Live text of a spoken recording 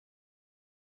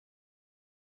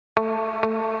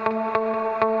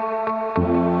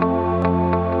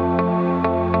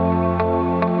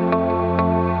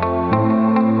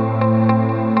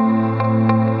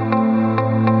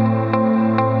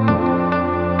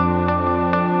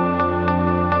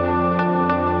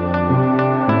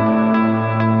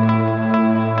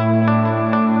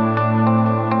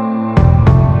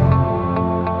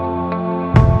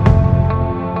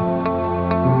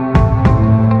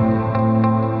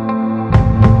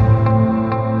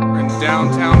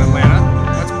downtown Atlanta.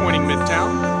 That's pointing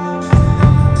midtown.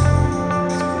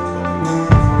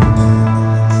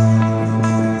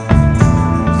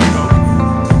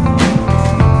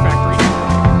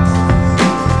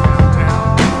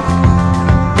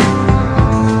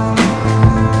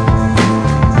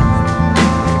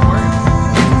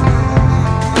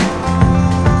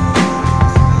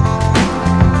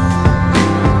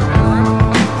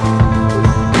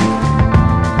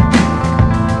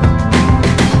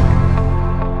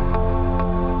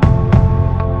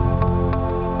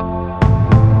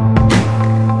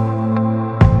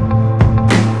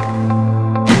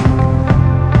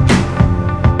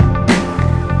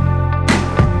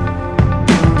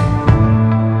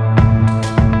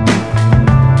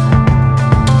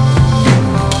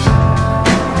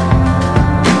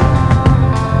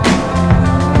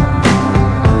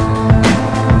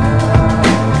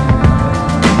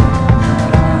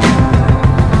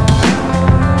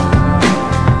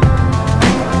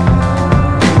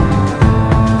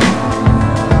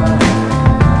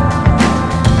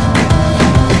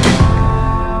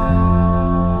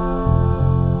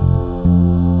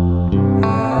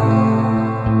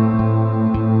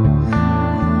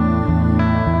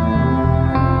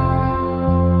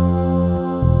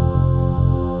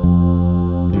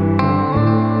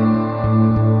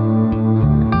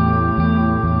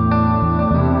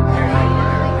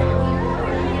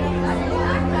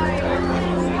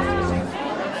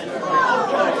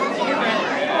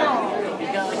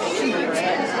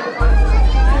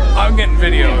 I'm getting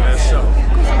video of this, so. Of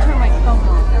course, I turned my phone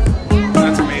off.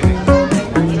 That's amazing.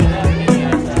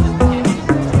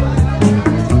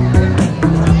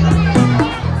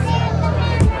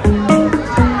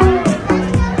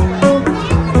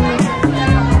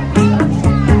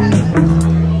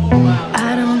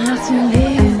 I don't have to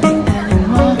live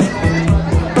anymore.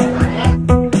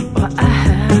 What I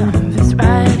have is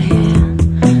right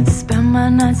here. Spend my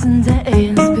nights and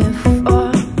days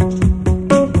before.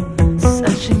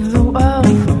 Searching the world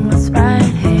for what's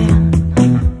right here,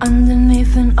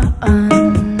 underneath and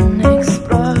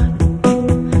unexplored.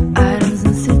 Islands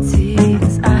and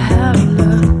cities I have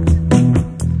looked.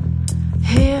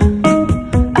 Here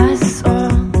I saw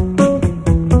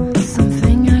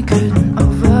something I couldn't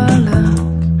overlook.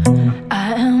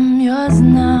 I am yours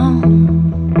now,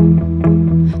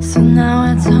 so now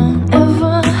I don't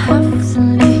ever have to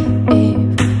leave.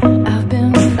 I've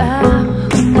been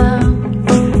found out.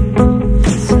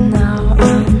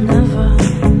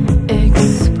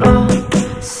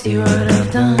 See what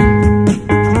I've done.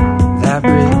 That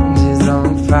bridge is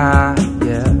on fire,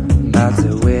 yeah, that's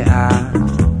the way I've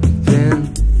been.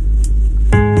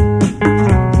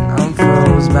 I'm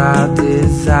froze by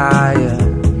desire,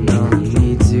 no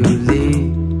need to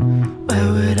leave. Where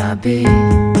would I be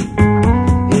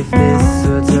if this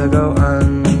were to go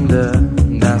under?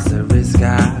 That's the risk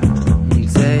I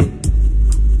take.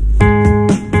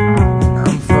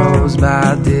 I'm froze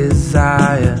by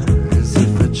desire, as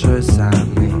if a choice I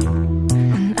made.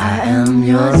 I am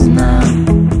yours now,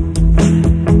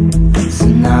 so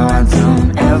now I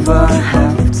don't ever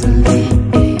have to leave.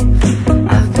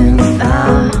 I've been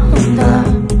found out,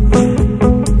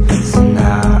 so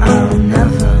now I'll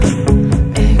never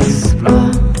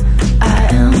explore. I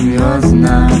am yours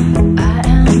now, I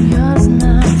am yours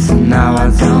now, so now I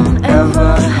don't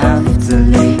ever have to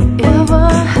leave.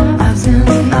 I've been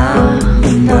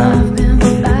found out,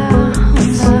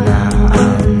 so now I'll never explore. So now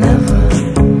I'll never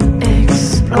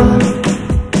explore.